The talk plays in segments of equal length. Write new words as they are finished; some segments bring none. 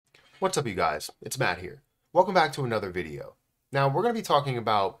What's up, you guys? It's Matt here. Welcome back to another video. Now, we're going to be talking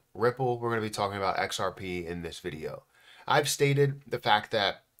about Ripple. We're going to be talking about XRP in this video. I've stated the fact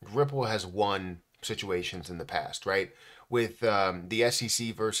that Ripple has won situations in the past, right? With the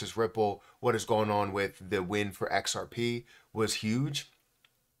SEC versus Ripple, what is going on with the win for XRP was huge.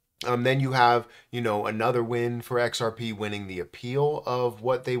 Then you have, another win for XRP winning the appeal of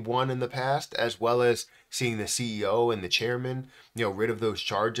what they won in the past, as well as seeing the CEO and the chairman, rid of those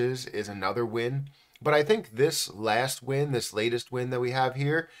charges is another win. But I think this last win, this latest win that we have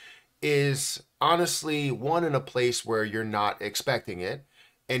here, is honestly one in a place where you're not expecting it,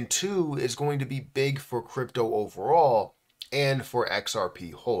 and two is going to be big for crypto overall and for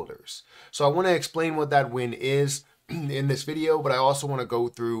XRP holders. So I want to explain what that win is in this video, but I also want to go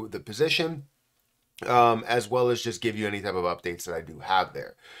through the position as well as just give you any type of updates that I do have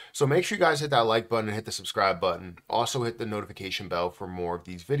there. So make sure you guys hit that like button and hit the subscribe button. Also hit the notification bell for more of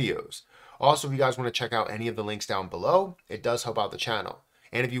these videos. Also, if you guys want to check out any of the links down below, it does help out the channel.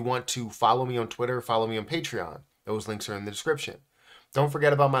 And if you want to follow me on Twitter, follow me on Patreon, those links are in the description. Don't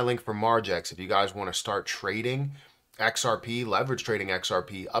forget about my link for Margex if you guys want to start trading XRP, leverage trading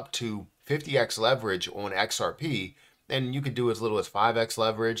XRP up to 50x leverage on XRP, and you could do as little as 5x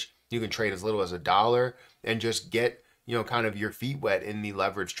leverage. You can trade as little as $1 and just get, kind of your feet wet in the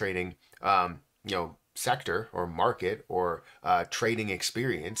leverage trading, sector or market or trading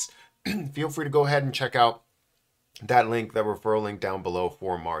experience. Feel free to go ahead and check out that link, that referral link down below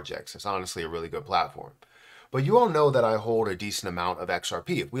for Margex. It's honestly a really good platform. But you all know that I hold a decent amount of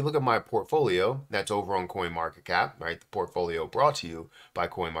XRP. If we look at my portfolio, that's over on CoinMarketCap, right? The portfolio brought to you by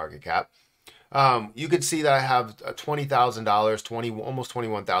CoinMarketCap. You could see that I have $20,000, almost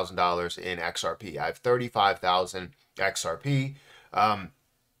 $21,000 in XRP. I have 35,000 XRP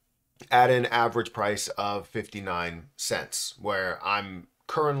at an average price of 59 cents, where I'm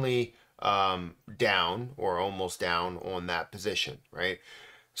currently down or almost down on that position, right?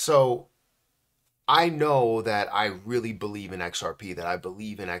 So I know that I really believe in XRP, that I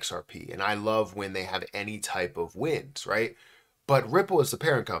believe in XRP, and I love when they have any type of wins, right? But Ripple is the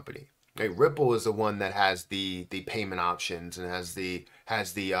parent company. Right? Ripple is the one that has the payment options and has the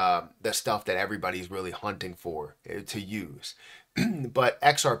stuff that everybody's really hunting for to use. But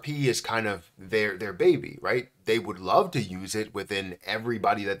XRP is kind of their baby, right? They would love to use it within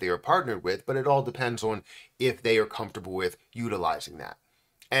everybody that they are partnered with, but it all depends on if they are comfortable with utilizing that.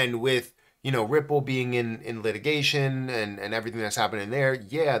 And with Ripple being in litigation and everything that's happening there,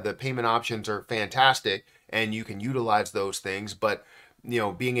 yeah, the payment options are fantastic and you can utilize those things, but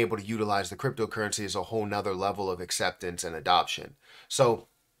being able to utilize the cryptocurrency is a whole nother level of acceptance and adoption. So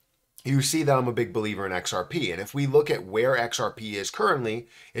you see that I'm a big believer in XRP. And if we look at where XRP is currently,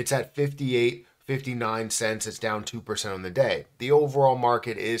 it's at 59 cents. It's down 2% on the day. The overall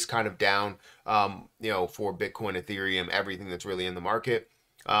market is kind of down, for Bitcoin, Ethereum, everything that's really in the market.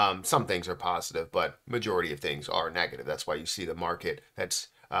 Some things are positive, but majority of things are negative. That's why you see the market that's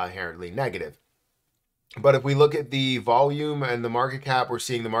inherently negative. But if we look at the volume and the market cap, we're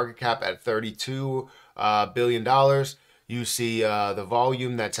seeing the market cap at $32 billion. You see the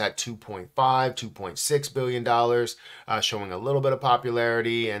volume that's at $2.6 billion, showing a little bit of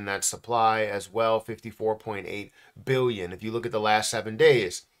popularity, and that supply as well, 54.8 billion. If you look at the last 7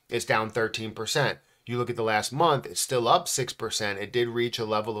 days, it's down 13%. You look at the last month, it's still up 6%. It did reach a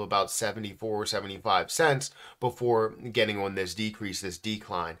level of about 74 or 75 cents before getting on this decrease, this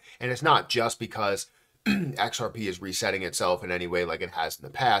decline. And it's not just because XRP is resetting itself in any way like it has in the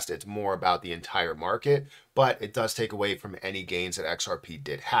past. It's more about the entire market, but it does take away from any gains that XRP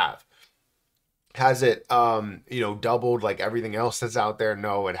did have. Has it, doubled like everything else that's out there?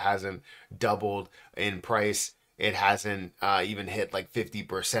 No, it hasn't doubled in price. It hasn't even hit like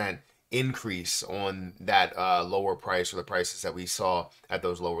 50% increase on that lower price or the prices that we saw at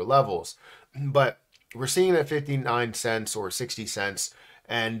those lower levels. But we're seeing it at 59 cents or 60 cents.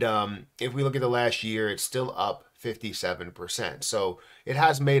 And if we look at the last year, it's still up 57%. So it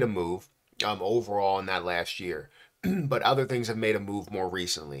has made a move overall in that last year. But other things have made a move more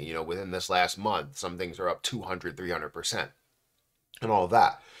recently. Within this last month, some things are up 200, 300% and all of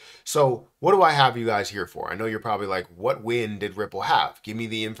that. So what do I have you guys here for? I know you're probably like, what win did Ripple have? Give me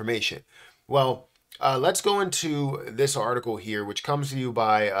the information. Well, let's go into this article here, which comes to you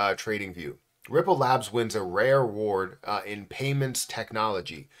by TradingView. Ripple Labs wins a rare award in payments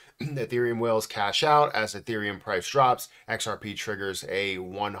technology. Ethereum whales cash out as Ethereum price drops. XRP triggers a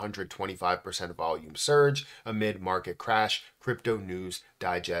 125% volume surge amid market crash. Crypto News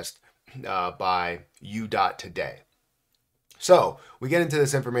Digest by U.Today. So we get into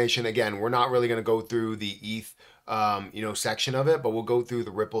this information. Again, we're not really going to go through the ETH section of it, but we'll go through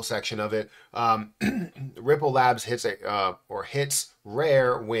the Ripple section of it. Ripple Labs hits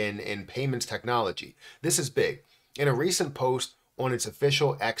rare win in payments technology. This is big. In a recent post on its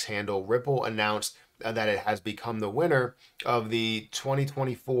official X handle, Ripple announced that it has become the winner of the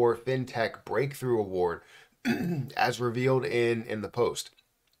 2024 FinTech Breakthrough Award, as revealed in the post.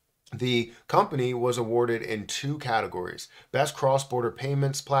 The company was awarded in 2 categories: Best Cross-Border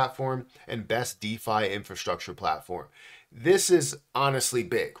Payments Platform and Best DeFi Infrastructure Platform. This is honestly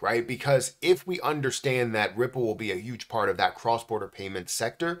big, right? Because if we understand that Ripple will be a huge part of that cross-border payment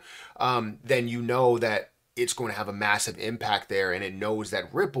sector, then you know that it's going to have a massive impact there, and it knows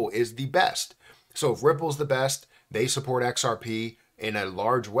that Ripple is the best. So if Ripple's the best, they support XRP in a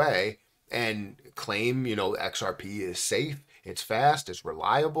large way and claim, XRP is safe, it's fast, it's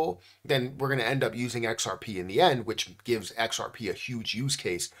reliable, then we're going to end up using XRP in the end, which gives XRP a huge use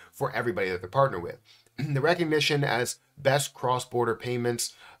case for everybody that they partner with. The recognition as best cross-border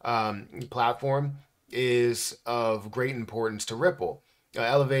payments platform is of great importance to Ripple,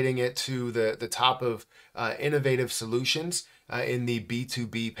 elevating it to the top of innovative solutions in the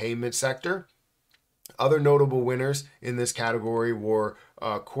B2B payment sector. Other notable winners in this category were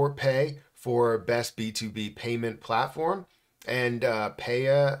CourtPay for Best B2B Payment Platform, and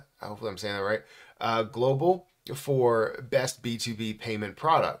Paya, hopefully I'm saying that right, Global for Best B2B Payment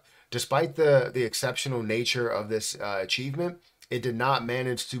Product. Despite the exceptional nature of this achievement, it did not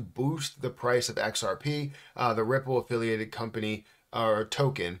manage to boost the price of XRP, the Ripple affiliated company or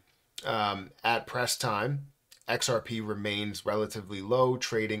token. At press time, XRP remains relatively low,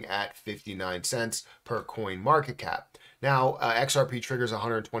 trading at 59 cents per coin market cap. Now, XRP triggers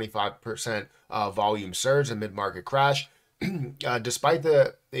 125% volume surge and mid-market crash. Despite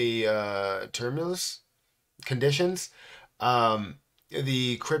the turbulence conditions,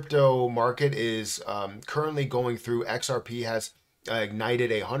 the crypto market is currently going through. XRP has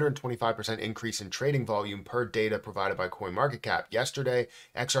ignited a 125% increase in trading volume per data provided by CoinMarketCap. Yesterday,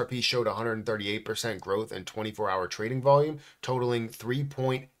 XRP showed 138% growth in 24-hour trading volume, totaling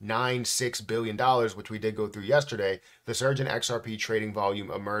 $3.96 billion, which we did go through yesterday. The surge in XRP trading volume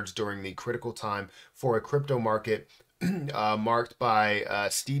emerged during the critical time for a crypto market marked by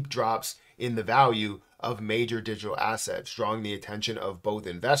steep drops in the value of major digital assets, drawing the attention of both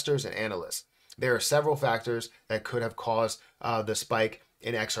investors and analysts. There are several factors that could have caused the spike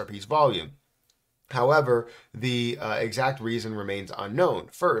in XRP's volume. However, the exact reason remains unknown.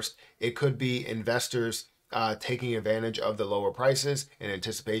 First, it could be investors taking advantage of the lower prices in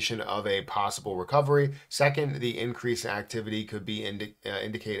anticipation of a possible recovery. Second, the increase in activity could be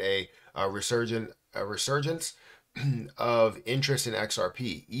indicate a resurgence of interest in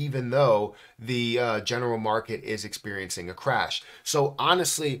XRP, even though the general market is experiencing a crash. So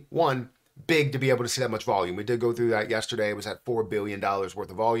honestly, one, big to be able to see that much volume. We did go through that yesterday. It was at $4 billion worth of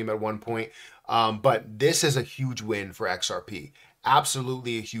volume at one point. But this is a huge win for XRP.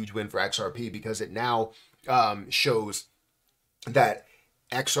 Absolutely a huge win for XRP, because it now shows that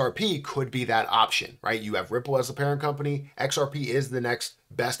XRP could be that option, right? You have Ripple as the parent company. XRP is the next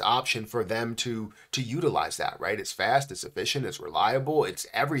best option for them to utilize that, right? It's fast, it's efficient, it's reliable, it's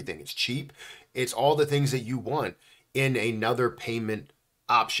everything. It's cheap. It's all the things that you want in another payment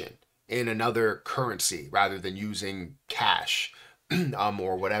option, in another currency, rather than using cash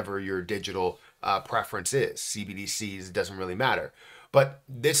or whatever your digital preference is. CBDCs, doesn't really matter. But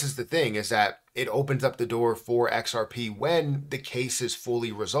this is the thing, is that it opens up the door for XRP when the case is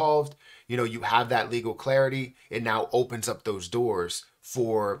fully resolved. You have that legal clarity. It now opens up those doors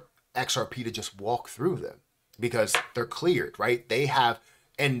for XRP to just walk through them because they're cleared, right? They have,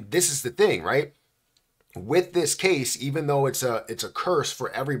 and this is the thing, right? With this case, even though it's a curse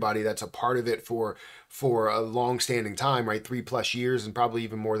for everybody that's a part of it for a long-standing time, right? 3+ years and probably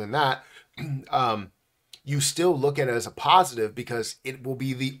even more than that. You still look at it as a positive, because it will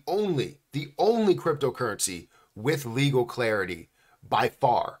be the only cryptocurrency with legal clarity by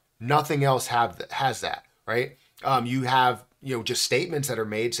far. Nothing else has that, right? You have, just statements that are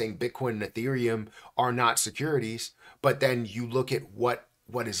made saying Bitcoin and Ethereum are not securities, but then you look at what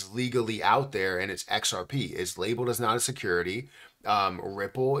is legally out there, and it's XRP is labeled as not a security.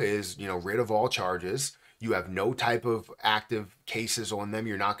 Ripple is, rid of all charges. You have no type of active cases on them.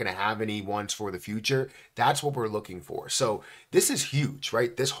 You're not going to have any ones for the future. That's what we're looking for. So this is huge,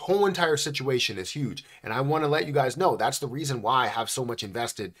 right? This whole entire situation is huge. And I want to let you guys know that's the reason why I have so much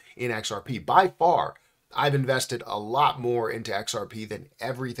invested in XRP. By far, I've invested a lot more into XRP than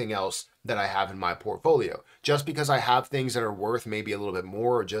everything else that I have in my portfolio. Just because I have things that are worth maybe a little bit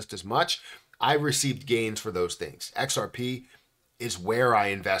more or just as much, I received gains for those things. XRP is where I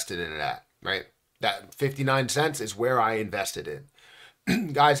invested in it at, right? That 59 cents is where I invested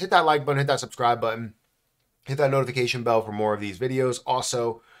in. Guys, hit that like button, hit that subscribe button, hit that notification bell for more of these videos.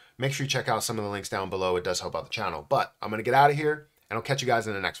 Also, make sure you check out some of the links down below. It does help out the channel. But I'm going to get out of here, and I'll catch you guys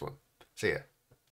in the next one. See ya.